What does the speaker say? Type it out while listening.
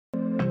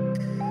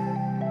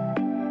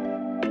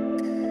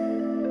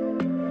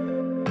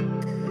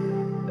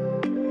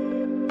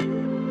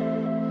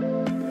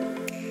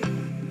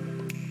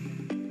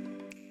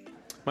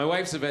My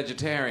wife's a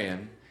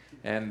vegetarian,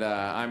 and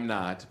I'm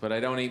not, but I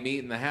don't eat meat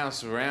in the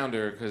house around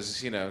her because,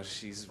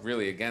 she's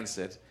really against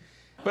it.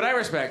 But I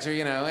respect her,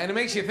 and it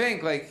makes you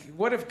think,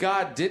 what if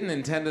God didn't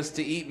intend us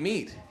to eat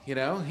meat, He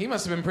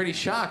must have been pretty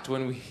shocked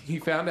when he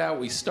found out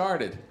we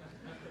started.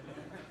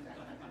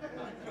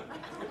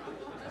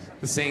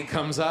 The saint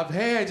comes up,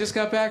 "Hey, I just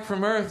got back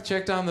from Earth,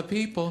 checked on the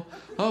people.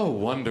 Oh,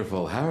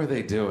 wonderful. How are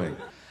they doing?"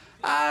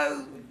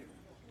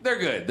 They're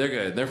good,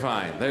 they're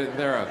fine,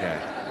 they're okay.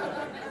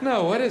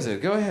 No, what is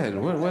it? Go ahead,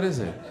 what is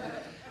it?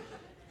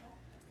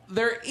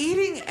 They're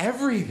eating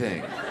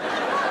everything.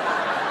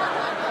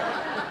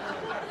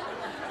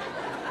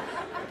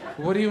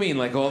 What do you mean,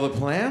 like all the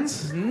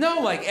plants? No,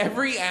 like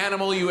every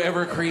animal you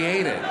ever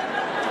created.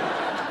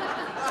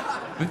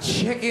 The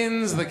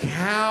chickens, the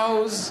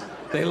cows,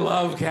 they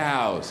love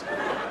cows.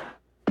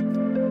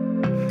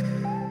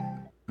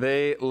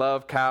 They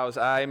love cows.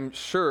 I'm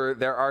sure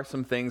there are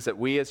some things that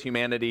we as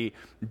humanity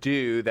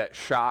do that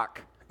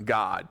shock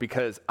God,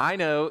 because I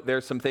know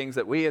there's some things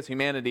that we as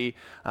humanity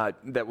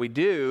that we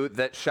do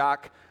that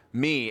shock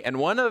me. And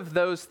one of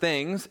those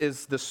things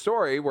is the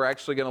story we're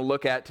actually going to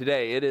look at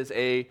today. It is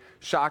a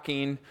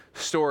shocking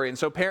story. And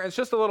so parents,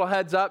 just a little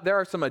heads up, there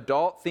are some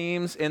adult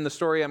themes in the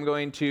story I'm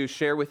going to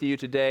share with you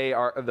today,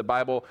 are the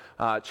Bible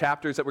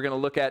chapters that we're going to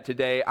look at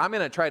today. I'm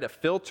going to try to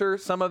filter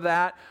some of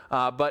that,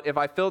 but if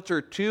I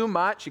filter too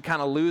much, you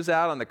kind of lose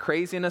out on the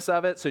craziness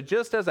of it. So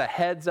just as a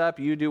heads up,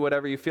 you do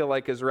whatever you feel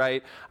like is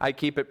right. I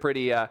keep it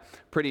pretty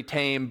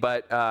tame,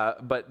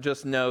 but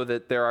just know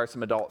that there are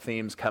some adult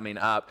themes coming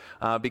up,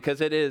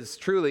 because it is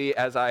truly,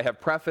 as I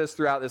have prefaced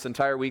throughout this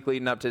entire week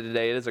leading up to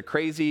today, it is a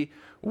crazy,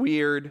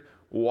 weird,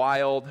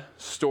 wild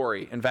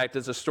story. In fact,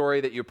 it's a story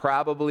that you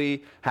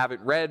probably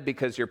haven't read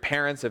because your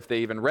parents, if they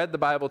even read the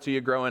Bible to you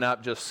growing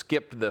up, just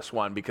skipped this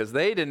one because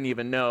they didn't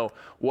even know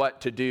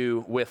what to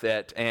do with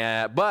it.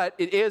 But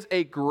it is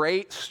a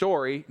great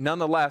story,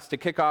 nonetheless, to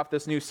kick off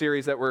this new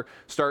series that we're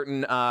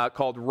starting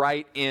called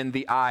Right in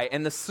the Eye.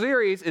 And the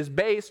series is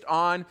based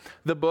on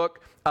the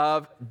book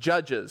of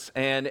Judges.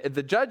 And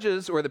the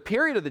Judges, or the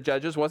period of the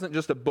Judges, wasn't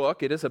just a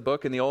book. It is a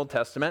book in the Old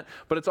Testament,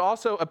 but it's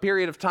also a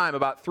period of time,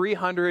 about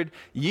 300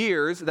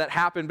 years, that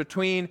happened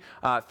between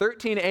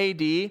 13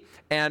 AD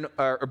and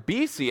or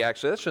BC,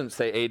 actually. That shouldn't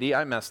say AD.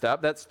 I messed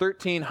up. That's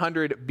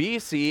 1300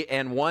 BC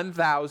and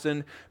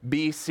 1000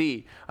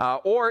 BC.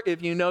 Or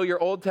if you know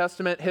your Old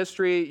Testament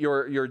history,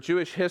 your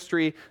Jewish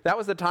history, that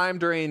was the time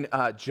during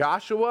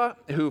Joshua,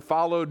 who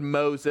followed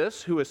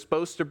Moses, who was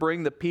supposed to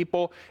bring the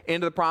people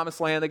into the promised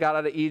land. They got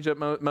out of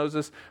Egypt.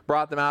 Moses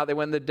brought them out. They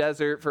went in the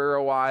desert for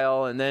a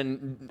while, and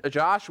then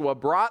Joshua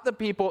brought the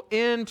people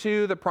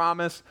into the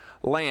promised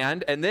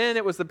land. And then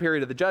it was the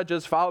period of the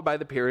Judges, followed by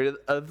the period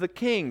of the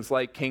kings,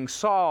 like King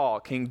Saul,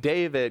 King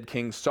David,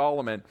 King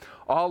Solomon.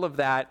 All of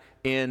that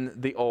in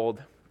the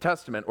Old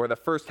Testament, or the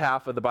first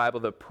half of the Bible,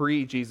 the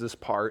pre-Jesus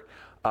part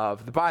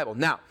of the Bible.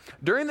 Now,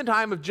 during the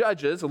time of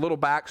Judges, a little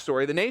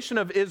backstory, the nation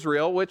of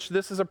Israel, which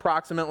this is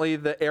approximately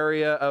the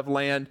area of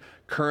land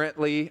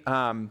currently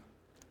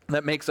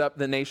that makes up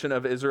the nation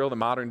of Israel, the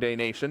modern day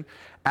nation.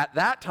 At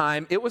that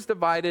time, it was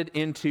divided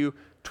into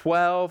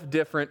 12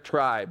 different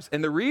tribes.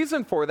 And the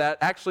reason for that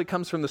actually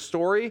comes from the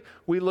story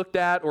we looked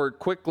at or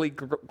quickly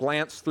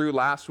glanced through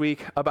last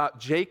week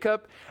about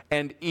Jacob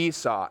and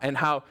Esau, and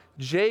how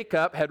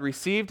Jacob had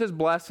received his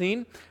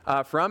blessing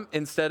from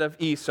instead of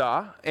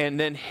Esau, and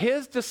then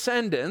his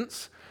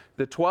descendants,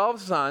 the 12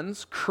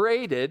 sons,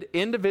 created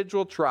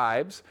individual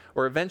tribes,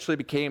 or eventually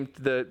became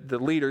the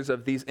leaders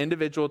of these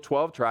individual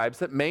 12 tribes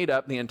that made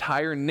up the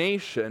entire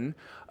nation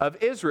of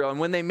Israel. And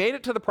when they made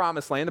it to the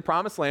promised land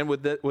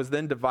was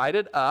then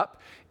divided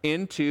up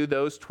into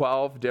those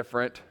 12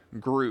 different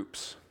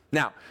groups.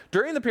 Now,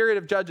 during the period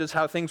of Judges,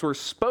 how things were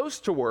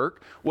supposed to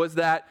work was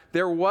that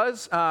there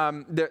was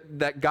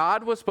that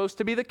God was supposed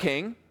to be the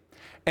king,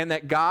 and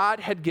that God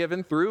had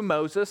given through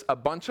Moses a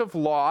bunch of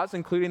laws,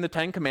 including the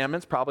Ten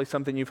Commandments, probably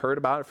something you've heard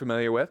about or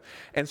familiar with.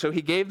 And so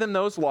he gave them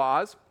those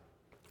laws,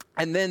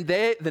 and then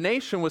the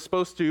nation was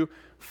supposed to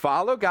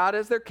follow God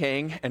as their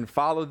king and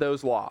follow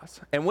those laws.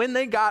 And when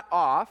they got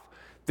off,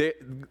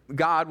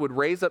 God would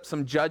raise up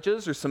some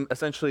judges, or some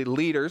essentially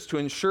leaders, to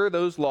ensure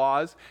those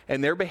laws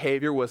and their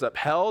behavior was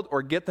upheld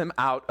or get them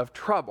out of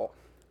trouble.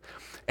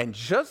 And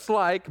just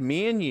like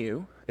me and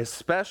you,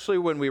 especially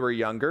when we were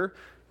younger,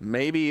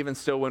 maybe even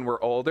still when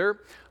we're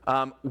older,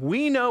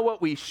 we know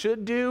what we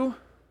should do,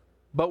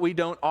 but we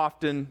don't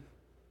often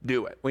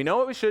do it. We know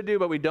what we should do,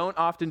 but we don't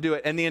often do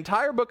it. And the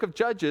entire book of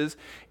Judges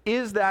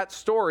is that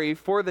story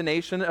for the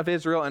nation of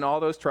Israel and all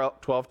those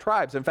 12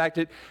 tribes. In fact,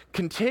 it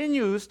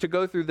continues to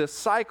go through this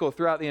cycle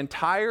throughout the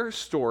entire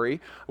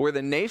story, where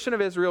the nation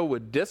of Israel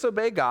would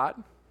disobey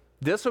God,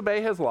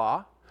 disobey his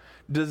law,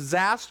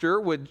 disaster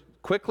would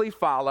quickly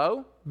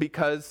follow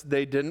because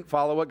they didn't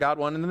follow what God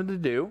wanted them to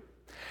do.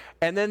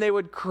 And then they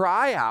would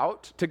cry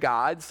out to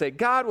God, say,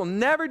 God, we'll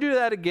never do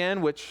that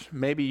again, which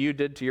maybe you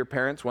did to your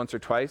parents once or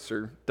twice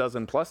or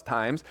dozen plus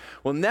times.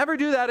 We'll never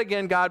do that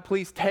again, God.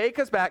 Please take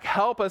us back,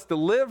 help us,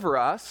 deliver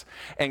us.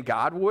 And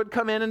God would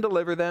come in and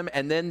deliver them,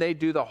 and then they'd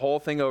do the whole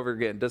thing over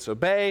again.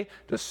 Disobey,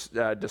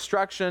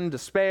 destruction,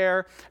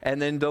 despair, and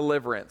then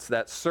deliverance.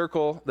 That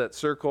circle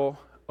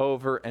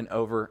over and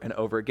over and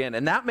over again.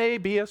 And that may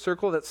be a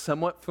circle that's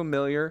somewhat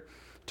familiar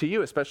to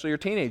you, especially your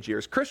teenage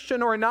years.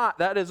 Christian or not,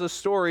 that is a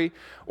story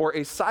or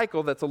a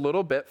cycle that's a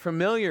little bit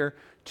familiar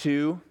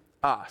to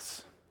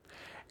us.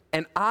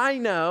 And I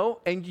know,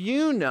 and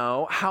you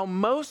know, how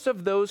most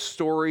of those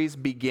stories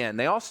begin.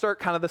 They all start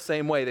kind of the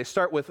same way. They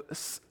start with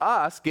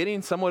us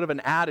getting somewhat of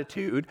an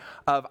attitude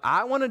of,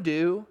 I want to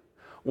do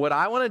what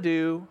I want to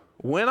do,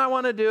 when I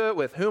want to do it,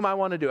 with whom I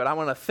want to do it. I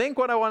want to think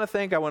what I want to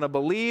think. I want to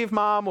believe,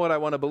 Mom, what I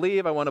want to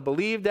believe. I want to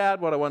believe,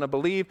 Dad, what I want to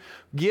believe.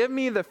 Give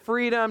me the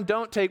freedom.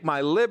 Don't take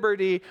my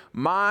liberty.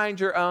 Mind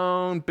your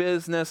own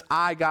business.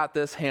 I got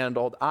this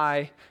handled.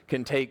 I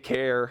can take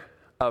care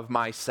of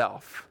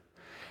myself.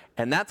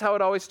 And that's how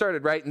it always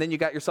started, right? And then you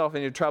got yourself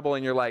into trouble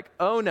and you're like,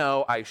 oh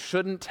no, I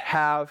shouldn't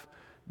have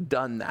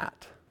done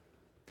that.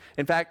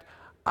 In fact,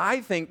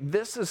 I think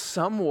this is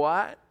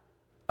somewhat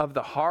of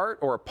the heart,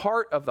 or a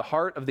part of the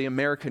heart of the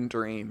American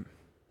dream,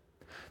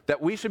 that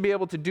we should be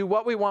able to do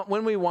what we want,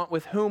 when we want,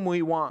 with whom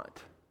we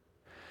want.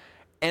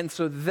 And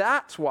so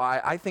that's why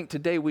I think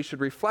today we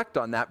should reflect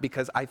on that,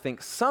 because I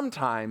think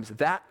sometimes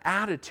that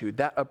attitude,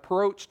 that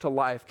approach to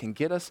life can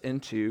get us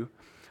into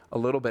a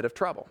little bit of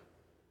trouble.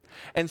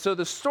 And so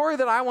the story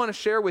that I want to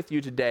share with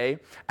you today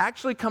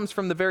actually comes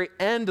from the very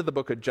end of the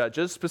book of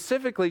Judges,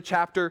 specifically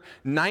chapter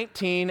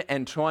 19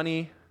 and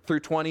 20 through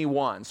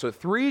 21. So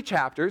 3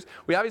 chapters.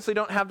 We obviously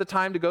don't have the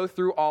time to go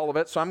through all of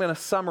it, so I'm going to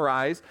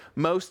summarize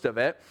most of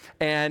it.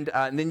 And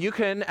then you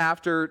can,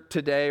 after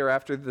today or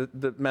after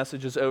the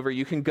message is over,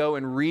 you can go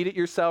and read it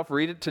yourself,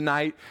 read it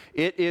tonight.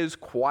 It is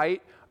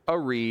quite a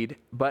read,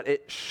 but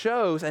it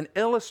shows and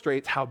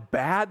illustrates how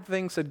bad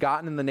things had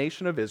gotten in the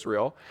nation of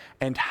Israel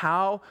and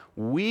how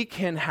we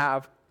can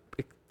have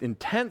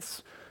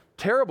intense,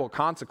 terrible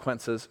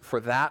consequences for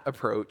that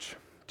approach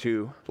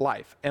to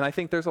life. And I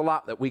think there's a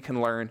lot that we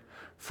can learn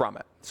from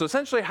it. So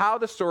essentially how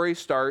the story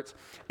starts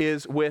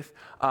is with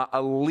a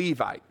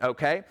Levite,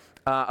 okay?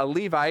 A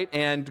Levite,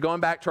 and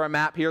going back to our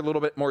map here, a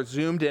little bit more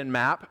zoomed in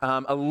map,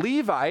 a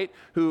Levite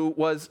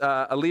was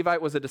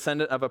a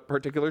descendant of a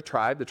particular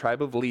tribe, the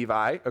tribe of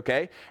Levi,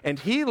 okay? And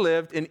he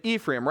lived in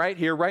Ephraim, right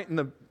here, right in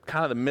the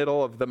kind of the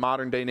middle of the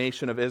modern day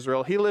nation of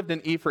Israel. He lived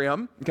in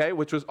Ephraim, okay,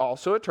 which was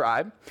also a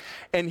tribe,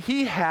 and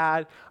he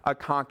had a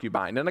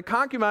concubine. And a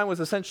concubine was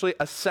essentially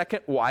a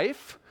second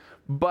wife,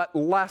 but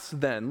less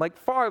than, like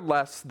far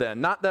less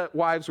than. Not that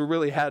wives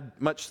really had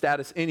much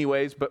status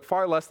anyways, but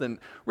far less than,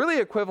 really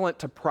equivalent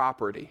to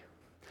property.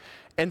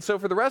 And so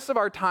for the rest of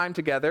our time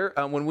together,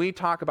 when we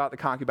talk about the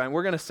concubine,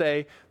 we're going to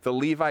say the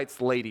Levite's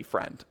lady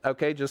friend,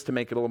 okay, just to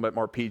make it a little bit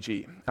more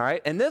PG, all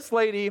right? And this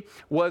lady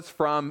was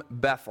from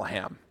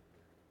Bethlehem.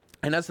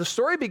 And as the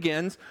story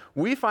begins,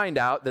 we find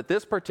out that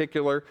this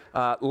particular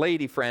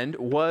lady friend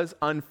was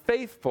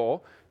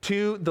unfaithful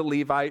to the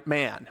Levite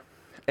man.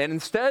 And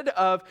instead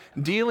of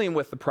dealing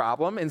with the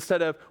problem,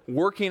 instead of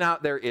working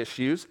out their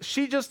issues,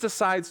 she just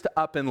decides to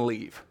up and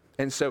leave.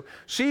 And so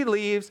she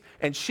leaves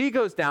and she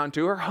goes down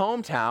to her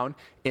hometown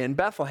in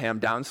Bethlehem,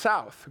 down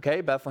south.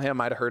 Okay, Bethlehem,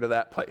 might have heard of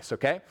that place,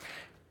 okay?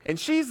 And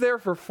she's there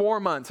for 4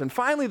 months. And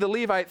finally, the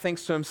Levite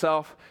thinks to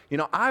himself,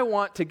 I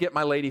want to get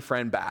my lady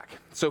friend back.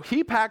 So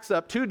he packs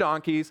up 2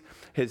 donkeys,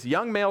 his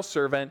young male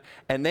servant,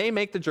 and they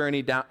make the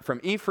journey down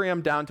from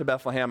Ephraim down to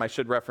Bethlehem. I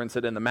should reference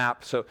it in the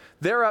map. So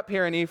they're up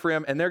here in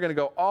Ephraim, and they're going to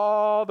go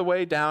all the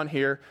way down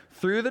here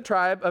through the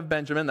tribe of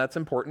Benjamin. That's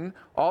important.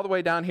 All the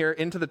way down here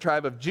into the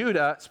tribe of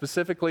Judah,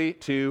 specifically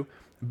to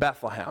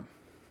Bethlehem.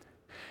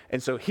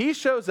 And so he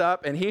shows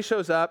up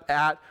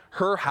at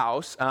her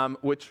house,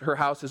 which her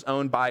house is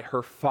owned by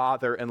her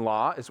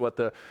father-in-law, is what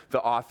the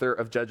author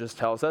of Judges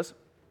tells us.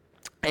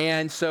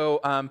 And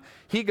so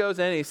he goes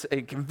in and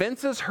he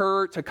convinces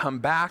her to come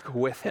back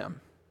with him.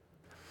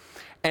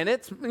 And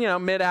it's,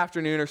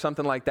 mid-afternoon or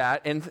something like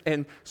that.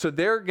 And so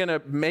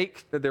they're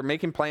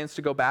making plans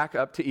to go back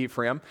up to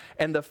Ephraim.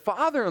 And the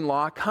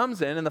father-in-law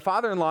comes in, and the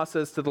father-in-law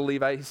says to the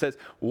Levite, he says,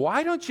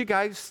 why don't you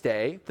guys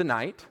stay the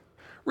night?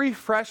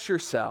 Refresh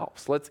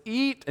yourselves. Let's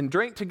eat and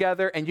drink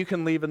together, and you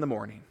can leave in the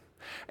morning.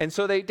 And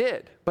so they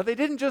did. But they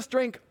didn't just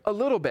drink a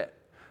little bit.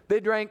 They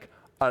drank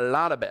a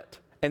lot of it.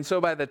 And so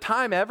by the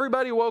time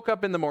everybody woke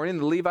up in the morning,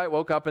 the Levite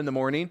woke up in the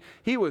morning,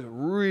 he was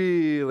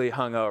really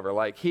hungover.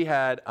 Like he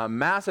had a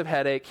massive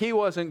headache. He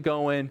wasn't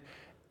going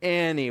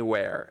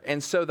anywhere.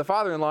 And so the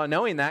father-in-law,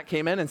 knowing that,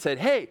 came in and said,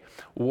 hey,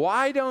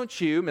 why don't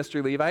you,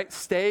 Mr. Levite,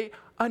 stay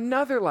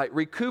another night,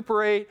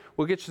 recuperate,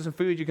 we'll get you some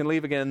food, you can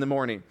leave again in the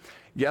morning.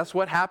 Guess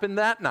what happened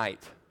that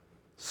night?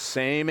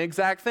 Same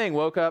exact thing.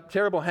 Woke up,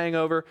 terrible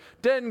hangover,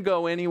 didn't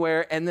go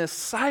anywhere, and this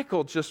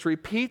cycle just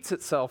repeats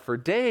itself for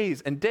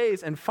days and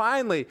days. And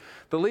finally,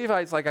 the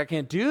Levite's like, I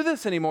can't do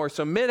this anymore.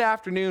 So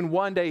mid-afternoon,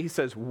 one day, he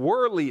says,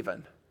 we're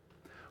leaving.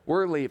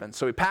 we're leaving.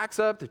 So he packs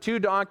up the 2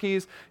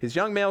 donkeys, his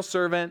young male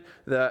servant,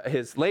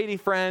 his lady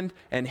friend,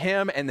 and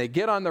him, and they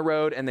get on the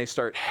road and they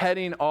start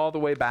heading all the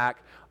way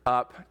back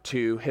up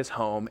to his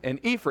home in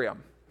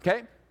Ephraim.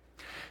 Okay?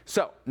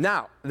 So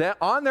now,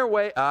 on their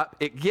way up,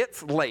 it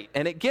gets late.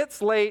 And it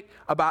gets late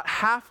about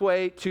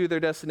halfway to their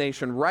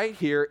destination right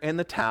here in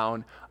the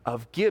town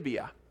of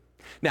Gibeah.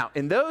 Now,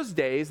 in those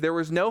days, there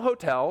was no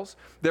hotels.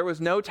 There was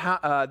no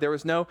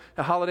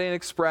Holiday Inn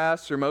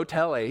Express or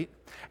Motel 8.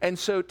 And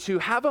so to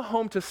have a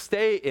home to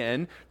stay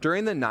in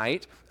during the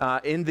night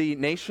in the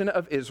nation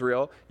of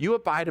Israel, you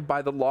abided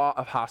by the law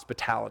of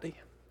hospitality.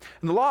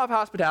 And the law of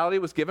hospitality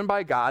was given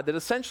by God that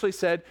essentially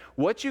said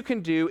what you can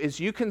do is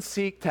you can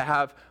seek to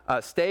have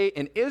stay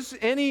in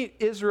any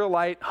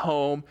Israelite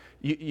home.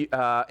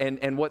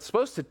 And what's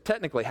supposed to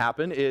technically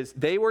happen is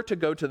they were to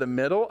go to the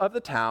middle of the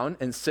town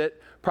and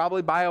sit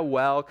probably by a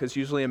well, because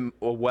usually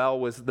a well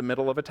was the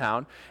middle of a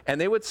town. And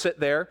they would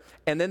sit there,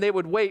 and then they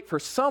would wait for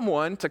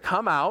someone to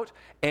come out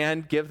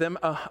and give them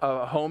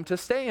a home to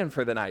stay in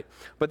for the night.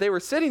 But they were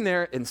sitting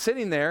there and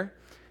sitting there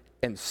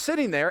and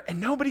sitting there, and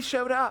nobody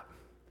showed up.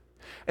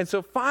 And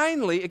so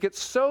finally, it gets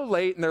so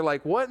late, and they're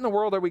like, what in the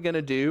world are we going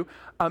to do?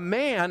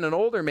 An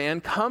older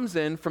man, comes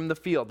in from the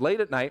field late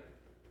at night,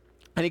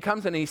 and he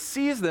comes in and he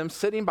sees them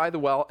sitting by the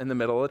well in the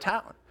middle of the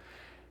town.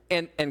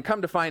 And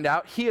come to find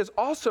out, he is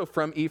also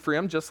from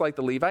Ephraim, just like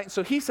the Levite. And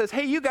so he says,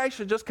 hey, you guys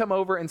should just come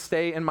over and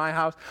stay in my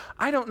house.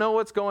 I don't know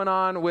what's going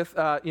on with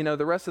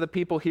the rest of the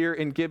people here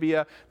in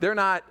Gibeah. They're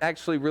not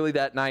actually really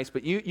that nice,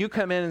 but you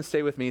come in and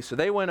stay with me. So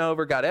they went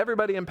over, got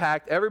everybody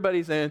unpacked,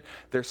 everybody's in.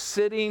 They're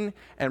sitting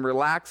and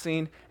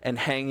relaxing and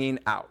hanging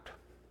out.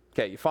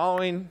 Okay, you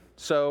following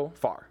so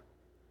far?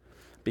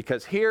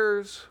 Because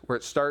here's where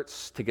it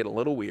starts to get a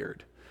little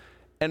weird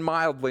and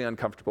mildly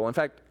uncomfortable. In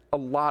fact, a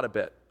lot of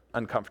it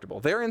uncomfortable.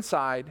 They're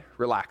inside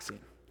relaxing.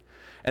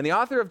 And the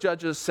author of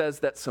Judges says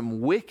that some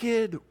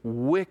wicked,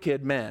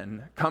 wicked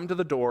men come to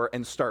the door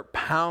and start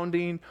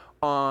pounding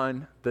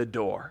on the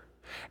door.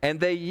 And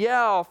they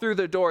yell through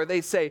the door.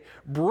 They say,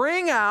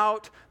 bring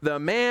out the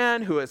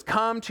man who has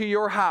come to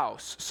your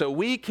house so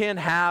we can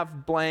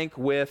have blank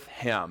with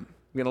him.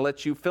 I'm going to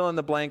let you fill in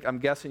the blank. I'm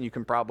guessing you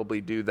can probably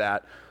do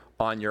that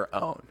on your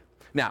own.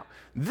 Now,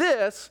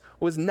 this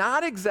was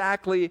not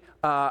exactly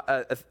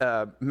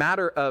a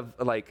matter of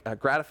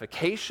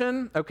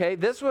gratification, okay?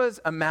 This was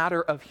a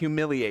matter of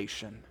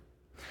humiliation.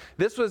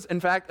 This was, in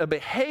fact, a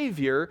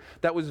behavior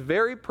that was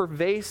very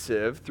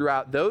pervasive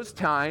throughout those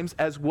times,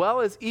 as well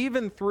as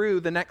even through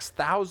the next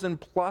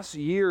 1,000+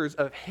 years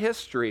of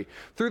history.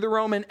 Through the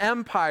Roman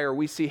Empire,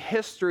 we see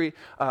history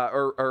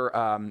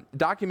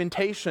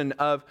documentation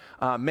of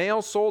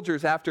male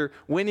soldiers after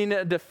winning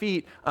a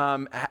defeat,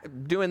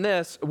 doing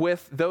this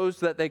with those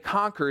that they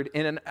conquered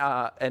in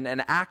an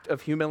act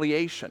of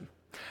humiliation.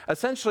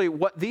 Essentially,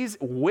 what these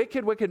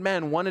wicked, wicked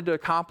men wanted to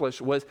accomplish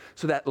was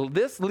so that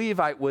this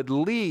Levite would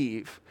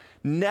leave,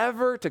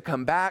 never to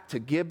come back to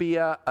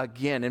Gibeah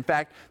again. In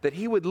fact, that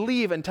he would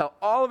leave and tell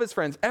all of his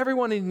friends,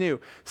 everyone he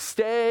knew,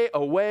 stay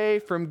away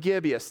from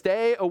Gibeah,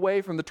 stay away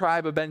from the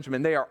tribe of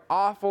Benjamin. They are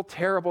awful,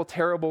 terrible,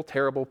 terrible,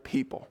 terrible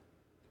people.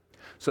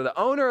 So the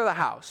owner of the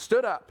house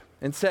stood up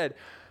and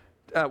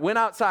went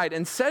outside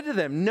and said to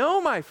them,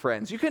 no, my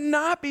friends, you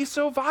cannot be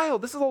so vile.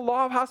 This is a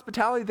law of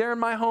hospitality. They're in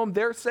my home.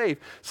 They're safe,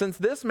 since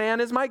this man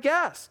is my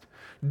guest.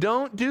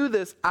 Don't do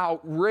this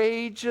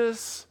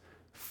outrageous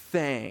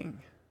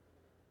thing.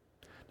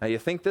 Now, you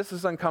think this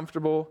is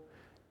uncomfortable?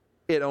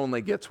 It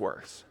only gets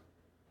worse.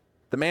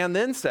 The man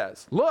then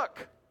says,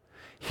 look,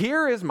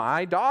 here is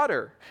my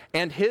daughter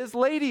and his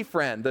lady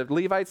friend, the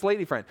Levite's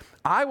lady friend.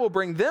 I will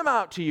bring them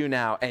out to you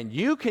now, and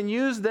you can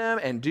use them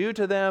and do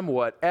to them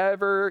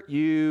whatever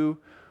you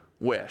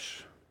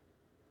wish.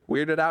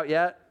 Weirded out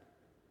yet?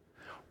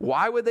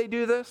 Why would they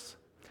do this?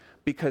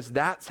 Because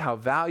that's how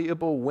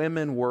valuable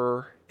women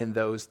were in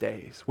those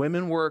days.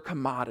 Women were a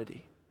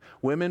commodity.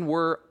 Women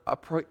were a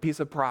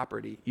piece of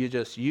property. You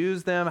just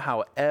use them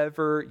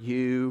however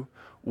you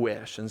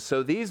wish. And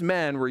so these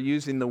men were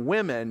using the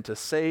women to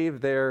save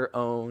their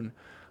own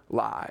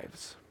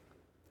lives.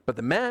 But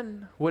the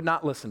men would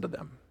not listen to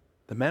them.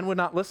 The men would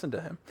not listen to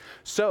him.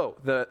 So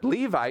the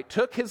Levite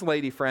took his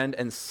lady friend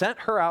and sent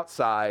her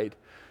outside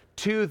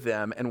to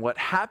them. And what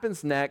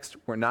happens next,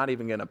 we're not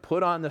even going to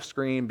put on the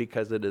screen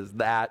because it is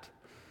that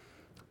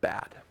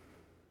bad.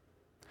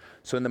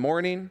 So in the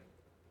morning,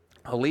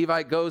 a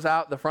Levite goes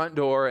out the front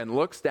door and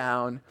looks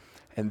down,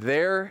 and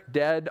there,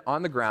 dead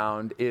on the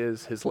ground,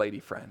 is his lady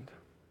friend.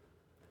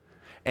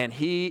 And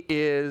he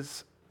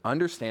is,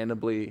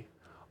 understandably,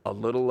 a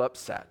little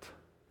upset.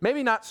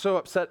 Maybe not so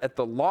upset at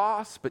the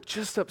loss, but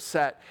just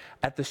upset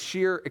at the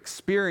sheer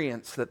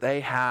experience that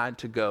they had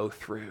to go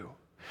through.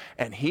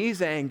 And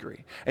he's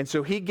angry. And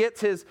so he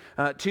gets his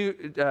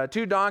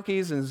two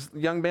donkeys and his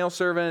young male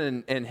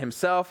servant and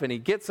himself, and he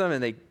gets them,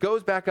 and he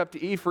goes back up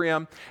to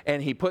Ephraim,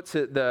 and he puts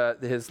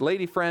his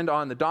lady friend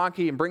on the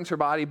donkey and brings her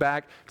body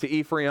back to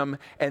Ephraim.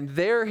 And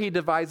there he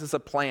devises a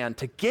plan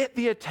to get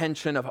the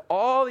attention of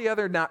all the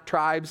other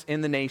tribes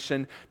in the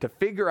nation to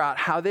figure out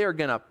how they are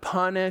going to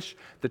punish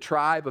the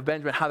tribe of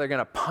Benjamin, how they're going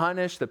to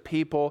punish the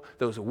people,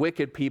 those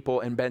wicked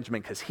people in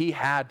Benjamin, because he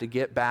had to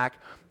get back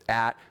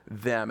at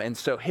them. And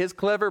so his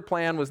clever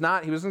plan was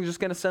not, he wasn't just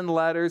going to send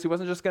letters. He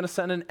wasn't just going to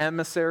send an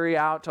emissary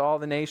out to all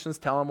the nations,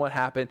 tell them what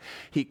happened.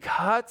 He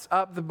cuts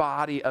up the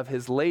body of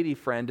his lady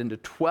friend into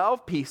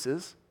 12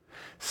 pieces,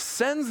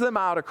 sends them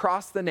out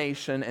across the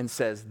nation, and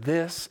says,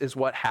 this is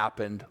what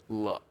happened,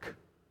 look.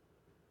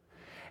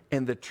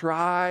 And the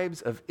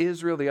tribes of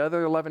Israel, the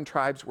other 11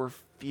 tribes, were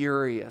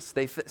furious.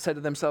 They said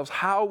to themselves,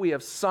 how we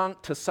have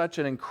sunk to such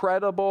an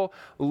incredible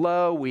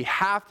low. We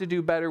have to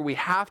do better. We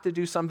have to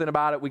do something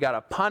about it. We got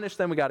to punish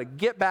them. We got to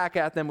get back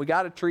at them. We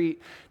got to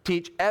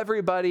teach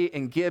everybody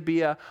in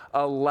Gibeah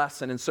a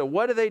lesson. And so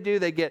what do?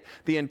 They get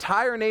the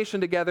entire nation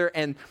together,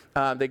 and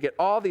they get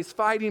all these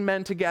fighting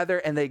men together,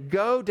 and they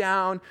go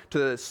down to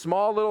the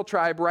small little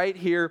tribe right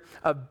here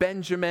of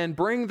Benjamin,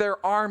 bring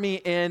their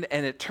army in,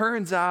 and it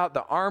turns out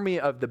the army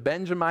of the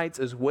Benjamites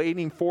is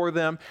waiting for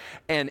them.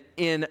 And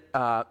in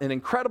an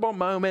incredible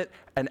moment,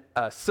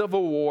 a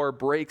civil war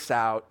breaks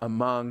out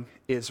among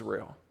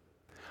Israel.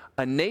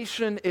 A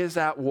nation is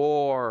at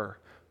war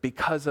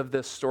because of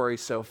this story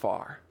so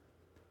far.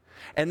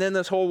 And then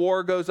this whole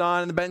war goes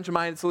on, and the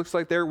Benjamites looks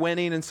like they're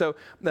winning. And so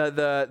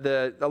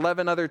the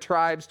 11 other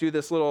tribes do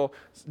this little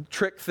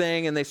trick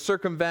thing, and they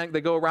circumvent,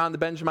 they go around the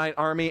Benjamite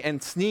army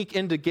and sneak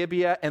into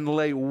Gibeah and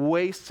lay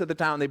waste to the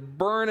town. They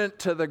burn it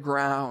to the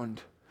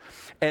ground.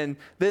 And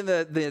then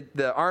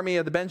the army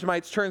of the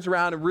Benjamites turns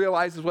around and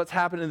realizes what's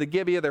happened in the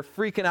Gibeah. They're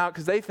freaking out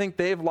because they think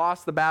they've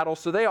lost the battle.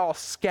 So they all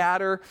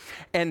scatter.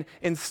 And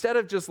instead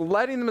of just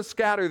letting them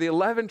scatter, the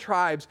 11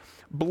 tribes,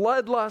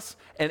 bloodlust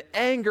and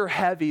anger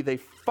heavy, they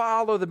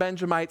follow the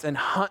Benjamites and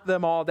hunt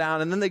them all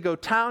down. And then they go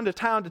town to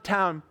town to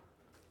town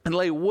and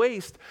lay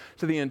waste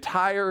to the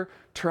entire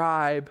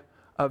tribe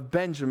of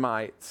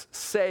Benjamites,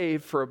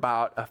 save for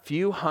about a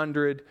few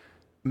hundred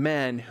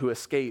men who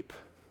escape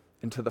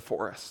into the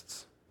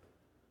forests.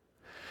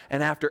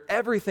 And after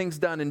everything's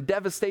done and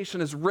devastation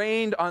has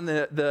reigned on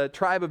the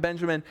tribe of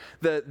Benjamin,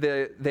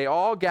 they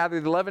all gather,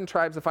 the 11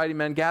 tribes of fighting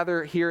men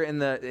gather here in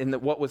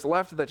what was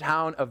left of the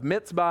town of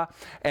Mizpah,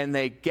 and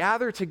they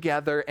gather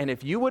together. And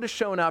if you would have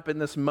shown up in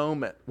this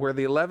moment where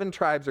the 11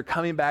 tribes are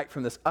coming back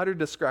from this utter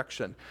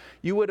destruction,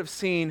 you would have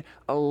seen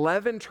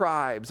 11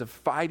 tribes of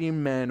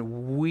fighting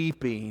men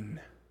weeping.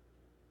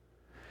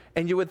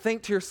 And you would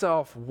think to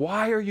yourself,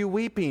 why are you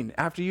weeping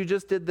after you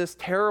just did this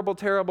terrible,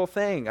 terrible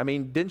thing? I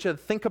mean, didn't you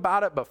think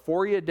about it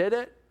before you did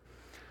it?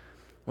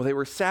 Well, they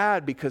were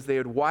sad because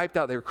they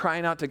were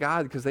crying out to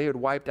God because they had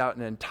wiped out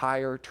an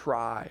entire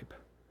tribe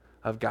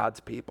of God's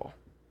people.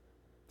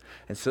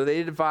 And so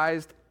they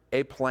devised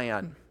a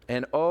plan.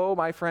 And oh,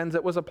 my friends,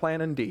 it was a plan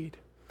indeed,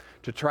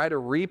 to try to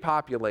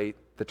repopulate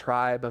the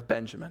tribe of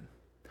Benjamin.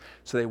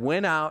 So they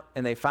went out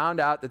and they found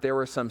out that there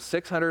were some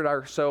 600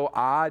 or so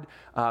odd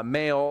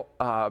male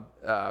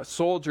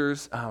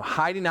soldiers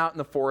hiding out in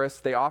the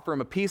forest. They offer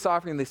them a peace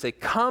offering. They say,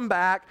 come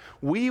back.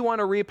 We want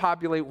to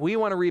repopulate. We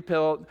want to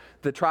rebuild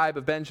the tribe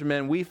of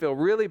Benjamin. We feel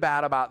really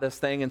bad about this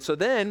thing. And so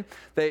then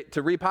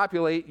to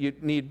repopulate, you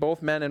need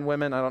both men and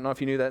women. I don't know if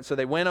you knew that. So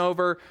they went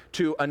over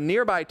to a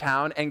nearby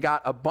town and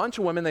got a bunch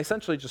of women. They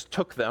essentially just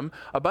took them,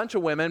 a bunch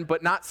of women,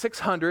 but not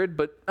 600,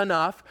 but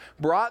enough,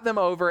 brought them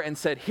over and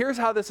said, here's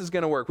how this is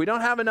going to work. We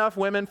don't have enough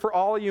women for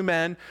all of you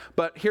men,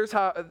 but here's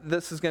how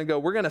this is going to go.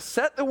 We're going to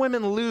set the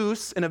women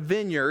loose in a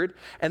vineyard,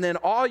 and then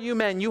all you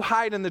men, you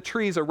hide in the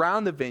trees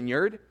around the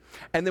vineyard.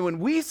 And then when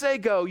we say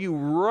go, you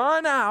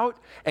run out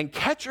and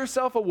catch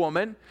yourself a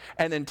woman,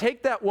 and then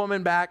take that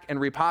woman back and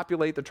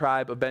repopulate the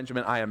tribe of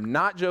Benjamin. I am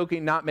not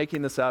joking, not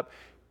making this up.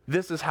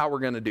 This is how we're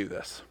going to do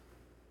this.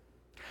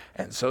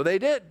 And so they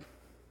did.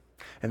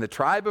 And the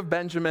tribe of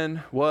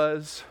Benjamin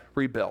was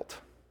rebuilt.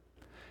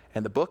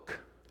 And the book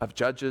of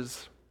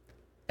Judges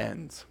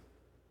ends.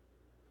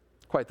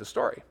 Quite the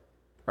story,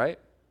 right?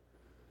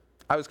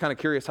 I was kind of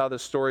curious how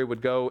this story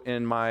would go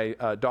in my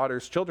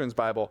daughter's children's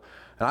Bible,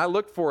 and I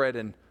looked for it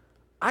and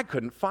I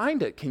couldn't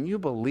find it. Can you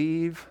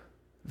believe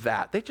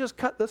that? They just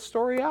cut this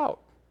story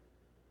out.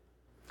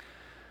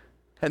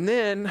 And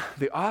then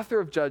the author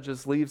of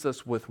Judges leaves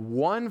us with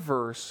one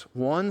verse,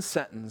 one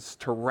sentence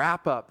to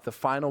wrap up the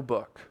final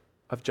book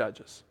of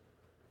Judges.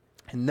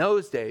 In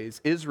those days,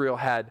 Israel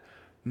had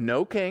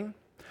no king,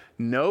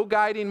 no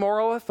guiding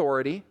moral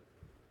authority.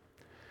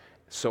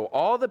 So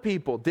all the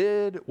people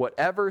did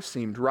whatever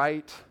seemed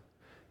right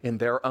in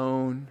their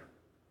own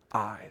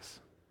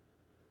eyes.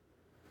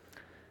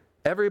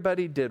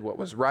 Everybody did what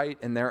was right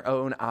in their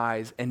own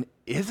eyes. And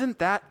isn't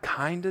that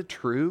kind of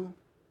true?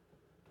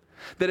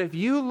 That if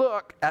you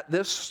look at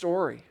this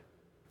story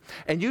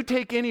and you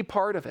take any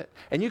part of it,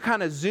 and you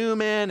kind of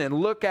zoom in and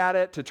look at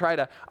it to try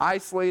to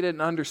isolate it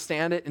and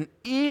understand it, and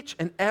each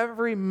and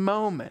every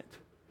moment,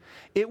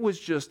 it was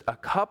just a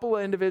couple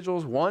of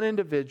individuals, one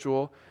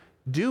individual,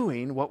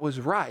 doing what was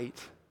right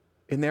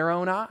in their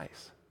own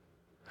eyes.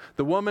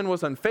 The woman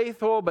was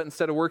unfaithful, but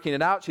instead of working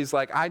it out, she's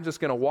like, I'm just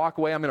going to walk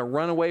away. I'm going to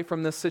run away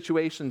from this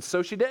situation.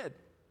 So she did.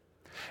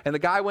 And the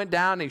guy went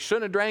down, and he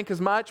shouldn't have drank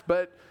as much,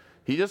 but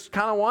he just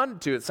kind of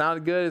wanted to. It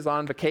sounded good. He's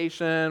on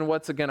vacation.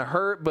 What's it going to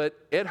hurt? But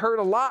it hurt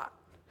a lot.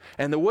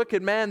 And the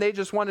wicked men, they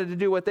just wanted to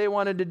do what they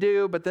wanted to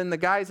do. But then the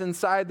guys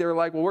inside, they were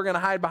like, well, we're going to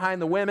hide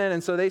behind the women.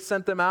 And so they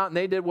sent them out, and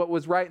they did what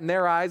was right in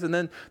their eyes. And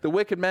then the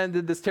wicked men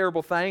did this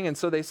terrible thing. And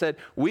so they said,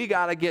 we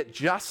got to get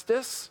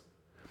justice.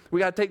 We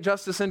got to take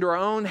justice into our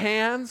own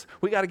hands.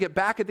 We got to get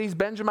back at these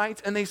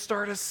Benjamites. And they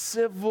start a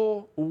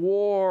civil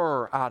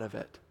war out of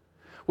it,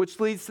 which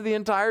leads to the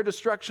entire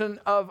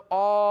destruction of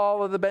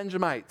all of the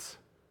Benjamites.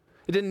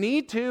 It didn't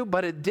need to,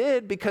 but it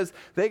did, because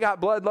they got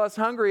bloodlust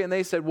hungry, and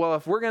they said, well,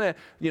 if we're going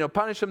to,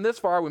 punish them this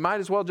far, we might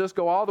as well just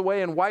go all the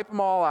way and wipe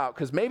them all out,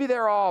 because maybe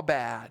they're all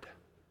bad.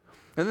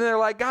 And then they're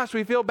like, gosh,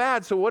 we feel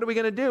bad, so what are we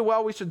going to do?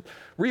 Well, we should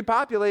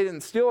repopulate it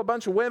and steal a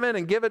bunch of women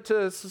and give it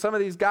to some of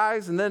these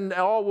guys, and then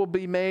all will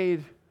be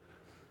made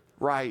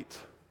right.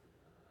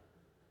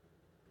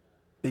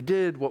 They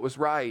did what was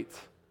right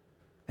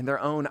in their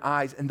own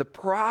eyes. And the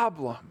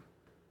problem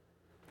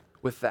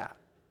with that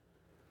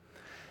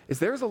is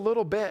there's a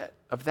little bit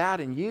of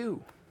that in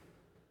you.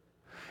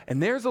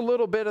 And there's a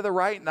little bit of the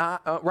right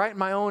in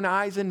my own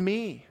eyes in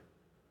me.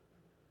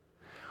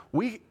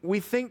 We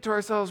think to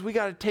ourselves, we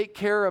got to take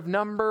care of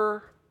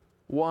number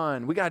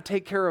one. We got to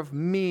take care of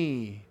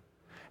me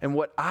and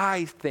what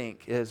I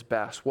think is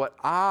best, what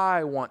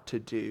I want to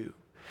do.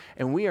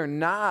 And we are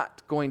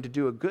not going to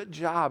do a good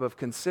job of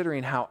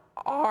considering how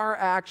our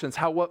actions,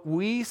 how what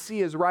we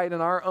see as right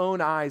in our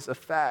own eyes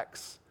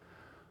affects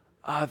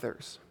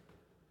others.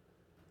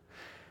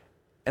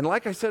 And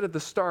like I said at the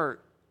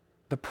start,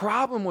 the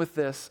problem with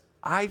this,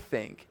 I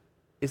think,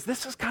 is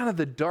this is kind of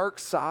the dark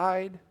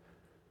side,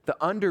 the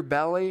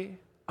underbelly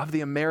of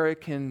the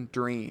American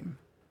dream.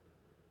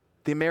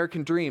 The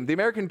American dream. The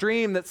American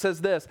dream that says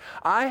this: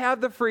 I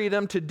have the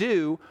freedom to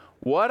do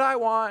what I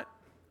want,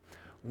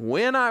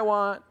 when I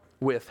want,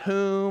 with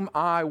whom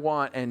I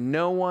want, and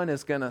no one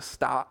is going to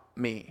stop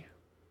me.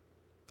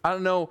 I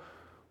don't know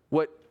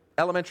what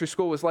elementary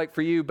school was like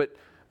for you, but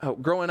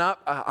growing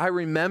up, I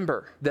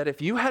remember that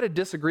if you had a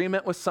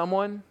disagreement with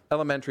someone,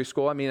 elementary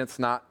school, I mean, it's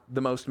not the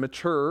most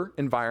mature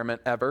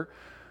environment ever,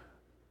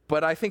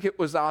 but I think it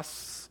was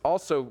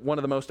also one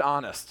of the most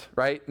honest,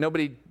 right?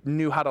 Nobody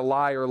knew how to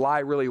lie or lie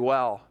really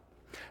well.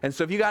 And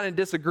so if you got in a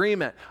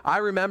disagreement, I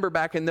remember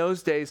back in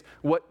those days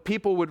what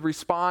people would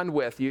respond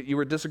with. You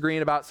were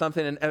disagreeing about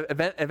something, and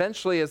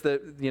eventually as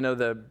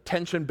the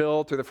tension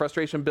built or the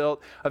frustration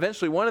built,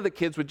 eventually one of the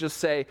kids would just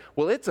say,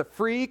 well, it's a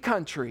free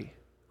country.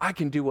 I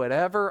can do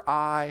whatever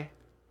I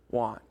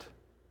want.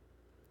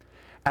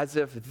 As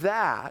if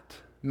that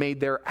made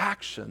their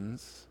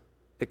actions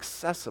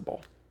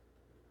accessible.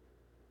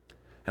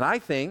 And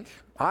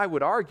I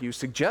would argue,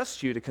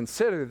 suggest you to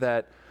consider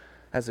that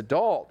as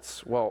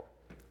adults, well,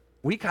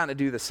 we kind of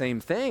do the same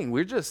thing.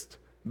 We're just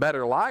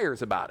better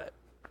liars about it.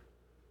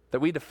 That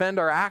we defend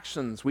our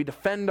actions, we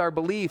defend our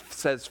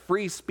beliefs as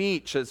free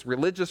speech, as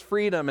religious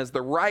freedom, as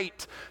the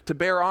right to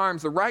bear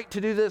arms, the right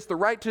to do this, the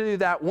right to do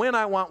that, when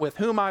I want, with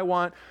whom I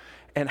want,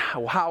 and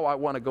how I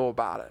want to go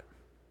about it.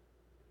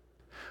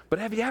 But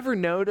have you ever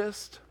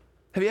noticed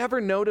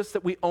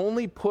that we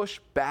only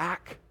push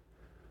back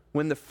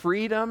when the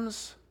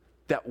freedoms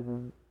that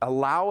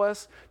allow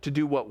us to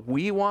do what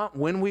we want,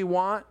 when we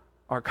want,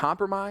 are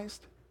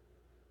compromised?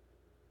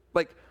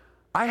 Like,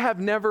 I have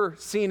never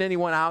seen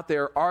anyone out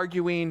there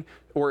arguing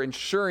or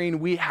ensuring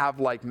we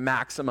have like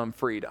maximum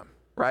freedom,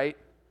 right?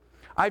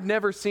 I've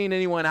never seen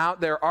anyone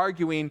out there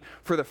arguing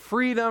for the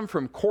freedom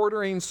from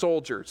quartering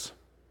soldiers.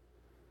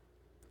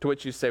 To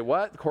which you say,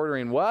 what?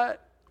 Quartering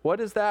what? What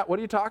is that? What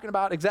are you talking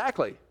about?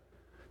 Exactly.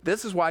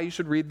 This is why you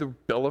should read the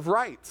Bill of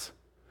Rights.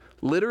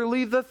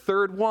 Literally, the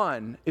third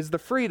one is the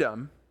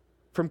freedom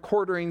from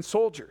quartering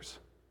soldiers.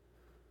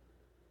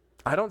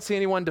 I don't see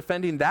anyone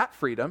defending that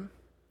freedom.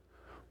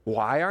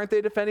 Why aren't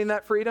they defending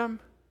that freedom?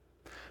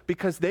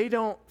 Because they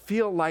don't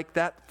feel like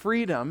that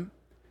freedom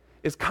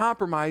is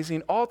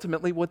compromising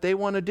ultimately what they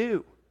want to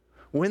do,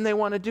 when they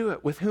want to do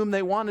it, with whom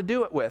they want to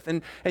do it with.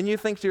 And you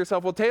think to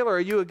yourself, well, Taylor, are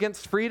you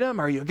against freedom?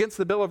 Are you against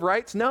the Bill of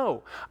Rights?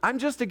 No, I'm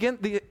just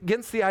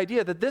against the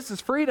idea that this is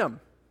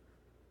freedom,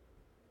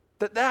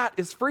 that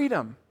is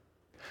freedom.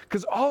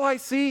 Because all I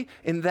see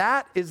in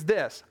that is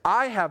this: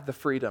 I have the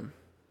freedom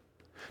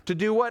to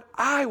do what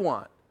I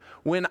want,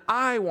 when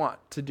I want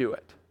to do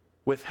it,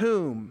 with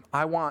whom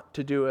I want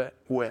to do it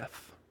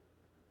with.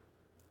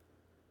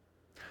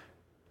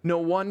 No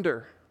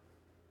wonder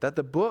that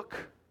the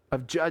book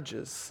of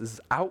Judges'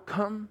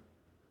 outcome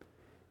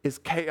is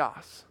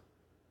chaos,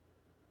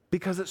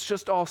 because it's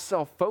just all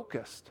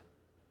self-focused.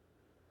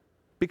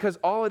 Because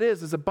all it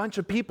is a bunch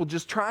of people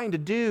just trying to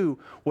do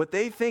what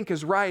they think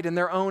is right in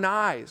their own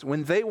eyes,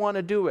 when they want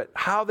to do it,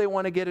 how they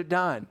want to get it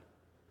done.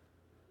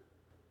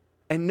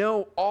 And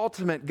no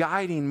ultimate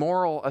guiding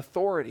moral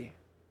authority.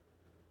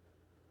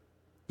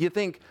 You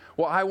think,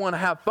 well, I want to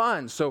have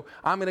fun, so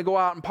I'm going to go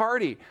out and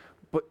party.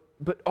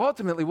 But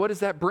ultimately, what does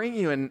that bring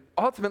you? And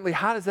ultimately,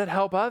 how does that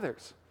help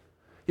others?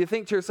 You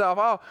think to yourself,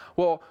 oh,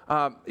 well,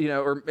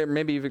 or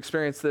maybe you've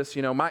experienced this,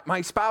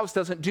 my spouse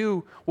doesn't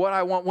do what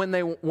I want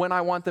when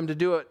I want them to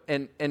do it,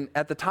 and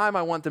at the time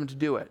I want them to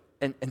do it.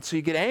 And so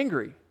you get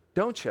angry,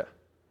 don't you?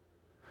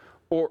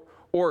 Or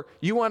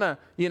you want to,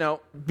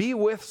 be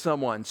with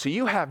someone, so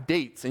you have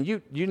dates, and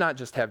you not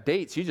just have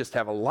dates, you just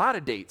have a lot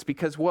of dates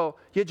because, well,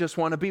 you just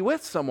want to be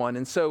with someone.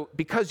 And so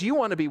because you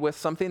want to be with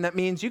something, that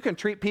means you can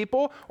treat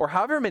people, or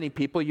however many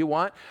people you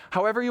want,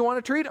 however you want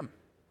to treat them.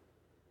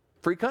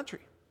 Free country.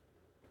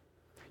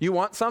 You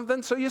want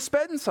something, so you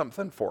spend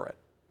something for it.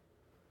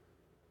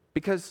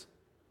 Because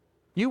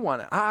you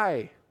want it.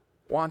 I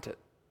want it.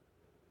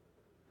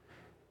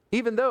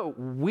 Even though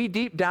we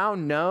deep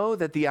down know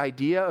that the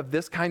idea of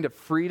this kind of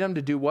freedom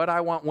to do what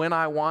I want, when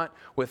I want,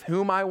 with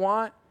whom I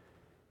want,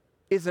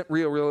 isn't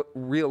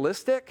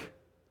realistic,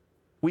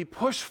 we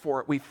push for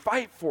it, we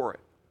fight for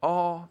it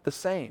all the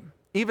same.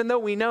 Even though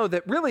we know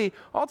that really,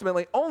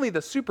 ultimately, only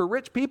the super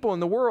rich people in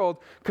the world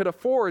could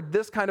afford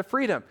this kind of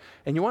freedom.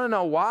 And you want to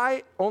know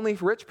why only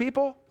rich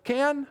people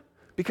can?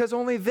 Because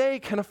only they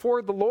can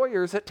afford the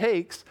lawyers it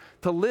takes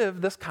to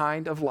live this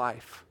kind of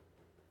life.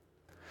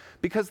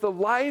 Because the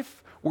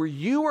life where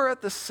you are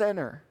at the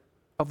center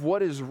of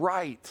what is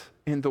right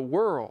in the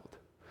world,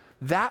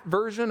 that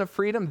version of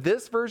freedom,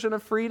 this version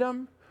of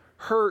freedom,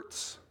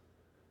 hurts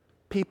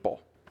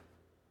people.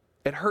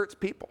 It hurts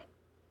people.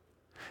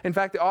 In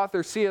fact, the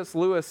author C.S.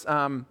 Lewis,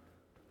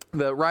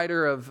 the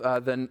writer of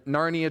the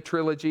Narnia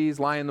trilogies,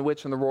 Lion, the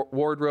Witch, and the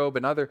Wardrobe,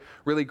 and other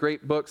really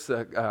great books,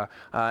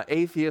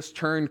 atheist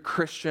turned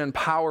Christian,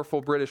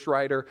 powerful British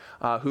writer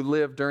who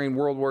lived during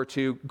World War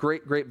II,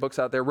 great books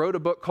out there, wrote a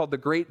book called The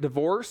Great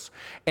Divorce.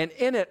 And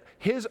in it,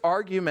 his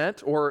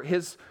argument or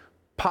his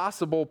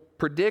possible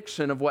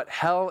prediction of what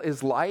hell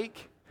is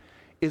like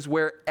is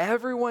where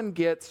everyone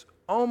gets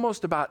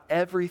almost about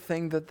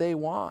everything that they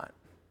want.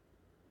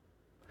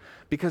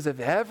 Because if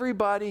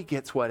everybody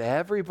gets what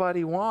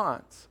everybody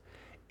wants,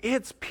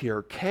 it's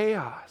pure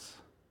chaos.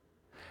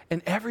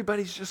 And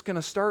everybody's just going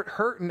to start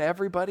hurting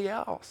everybody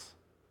else.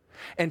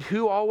 And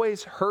who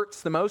always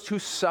hurts the most, who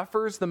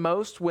suffers the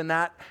most when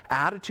that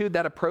attitude,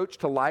 that approach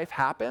to life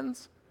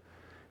happens?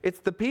 It's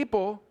the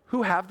people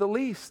who have the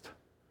least.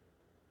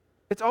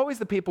 It's always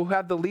the people who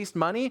have the least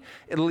money,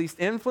 the least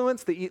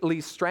influence, the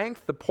least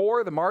strength, the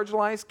poor, the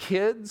marginalized,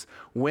 kids,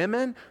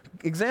 women.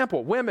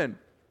 Example, women.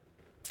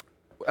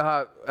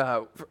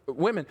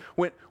 Women,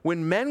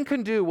 when men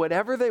can do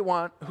whatever they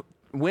want,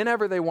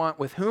 whenever they want,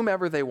 with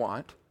whomever they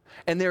want,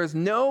 and there is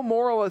no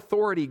moral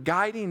authority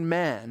guiding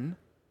men,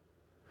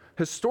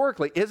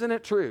 historically, isn't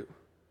it true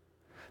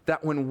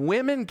that when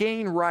women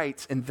gain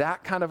rights in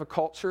that kind of a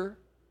culture,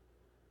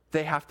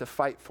 they have to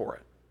fight for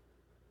it?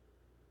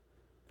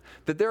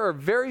 That there are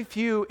very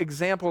few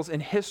examples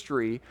in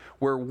history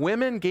where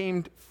women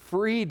gained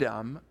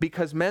freedom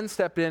because men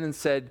stepped in and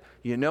said,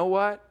 you know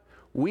what?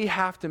 We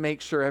have to make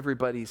sure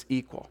everybody's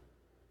equal.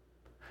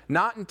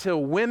 Not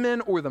until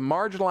women or the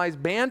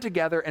marginalized band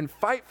together and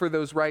fight for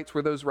those rights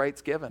were those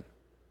rights given.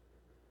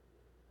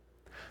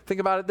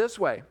 Think about it this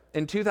way.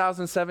 In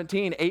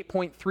 2017,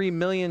 8.3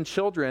 million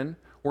children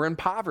were in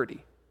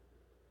poverty.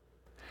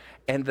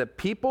 And the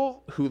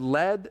people who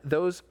led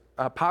those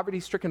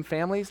poverty-stricken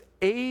families,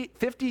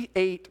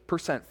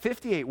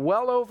 58%,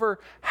 well over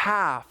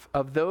half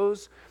of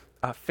those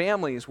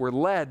families were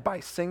led by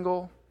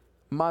single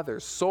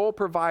mothers. Sole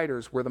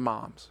providers were the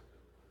moms.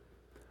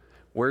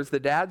 Where's the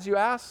dads, you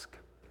ask?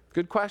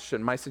 Good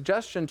question. My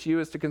suggestion to you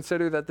is to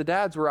consider that the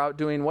dads were out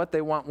doing what they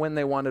want, when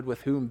they wanted,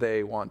 with whom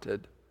they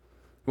wanted.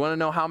 You want to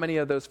know how many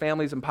of those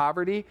families in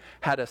poverty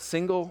had a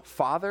single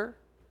father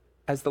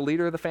as the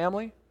leader of the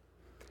family?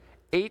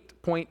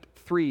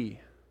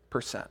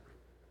 8.3%.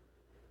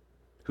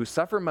 Who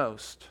suffer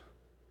most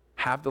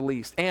have the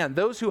least. And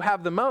those who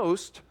have the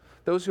most,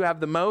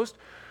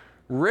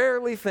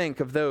 rarely think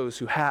of those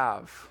who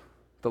have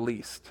the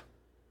least.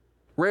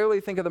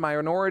 Rarely think of the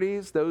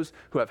minorities, those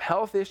who have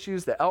health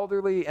issues, the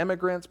elderly,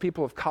 immigrants,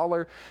 people of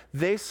color.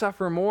 They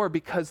suffer more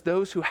because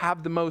those who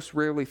have the most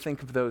rarely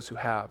think of those who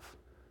have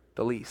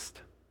the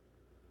least.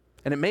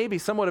 And it may be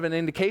somewhat of an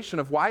indication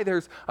of why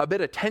there's a bit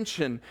of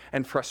tension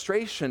and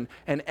frustration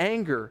and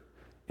anger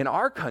in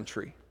our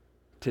country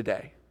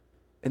today,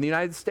 in the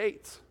United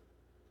States.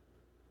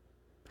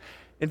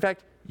 In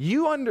fact,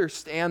 you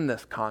understand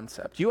this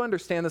concept. You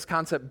understand this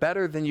concept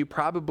better than you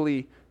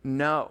probably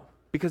know.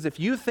 Because if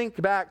you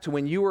think back to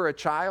when you were a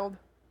child,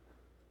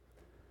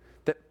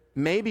 that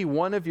maybe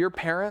one of your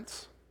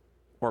parents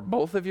or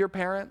both of your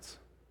parents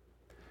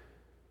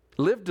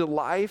lived a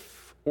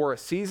life or a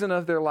season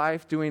of their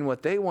life doing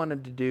what they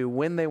wanted to do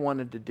when they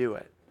wanted to do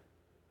it.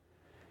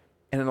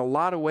 And in a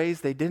lot of ways,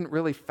 they didn't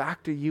really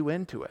factor you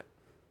into it.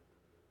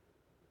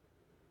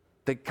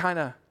 they kind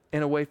of,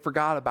 in a way,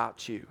 forgot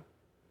about you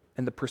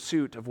in the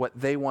pursuit of what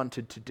they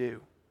wanted to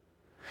do.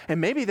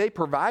 And maybe they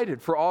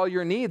provided for all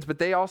your needs, but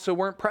they also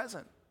weren't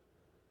present.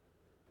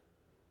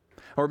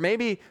 Or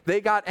maybe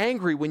they got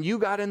angry when you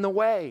got in the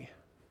way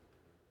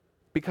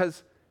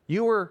because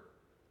you were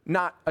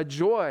not a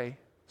joy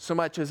so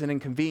much as an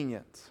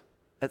inconvenience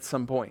at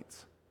some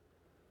points.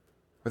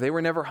 Or they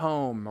were never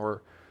home,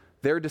 or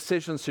their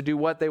decisions to do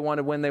what they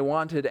wanted when they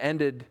wanted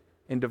ended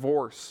in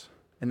divorce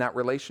in that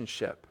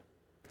relationship.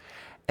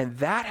 And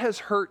that has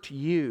hurt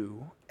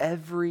you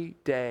every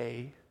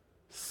day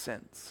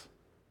since.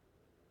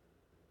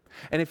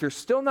 And if you're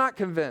still not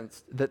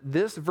convinced that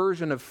this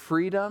version of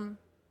freedom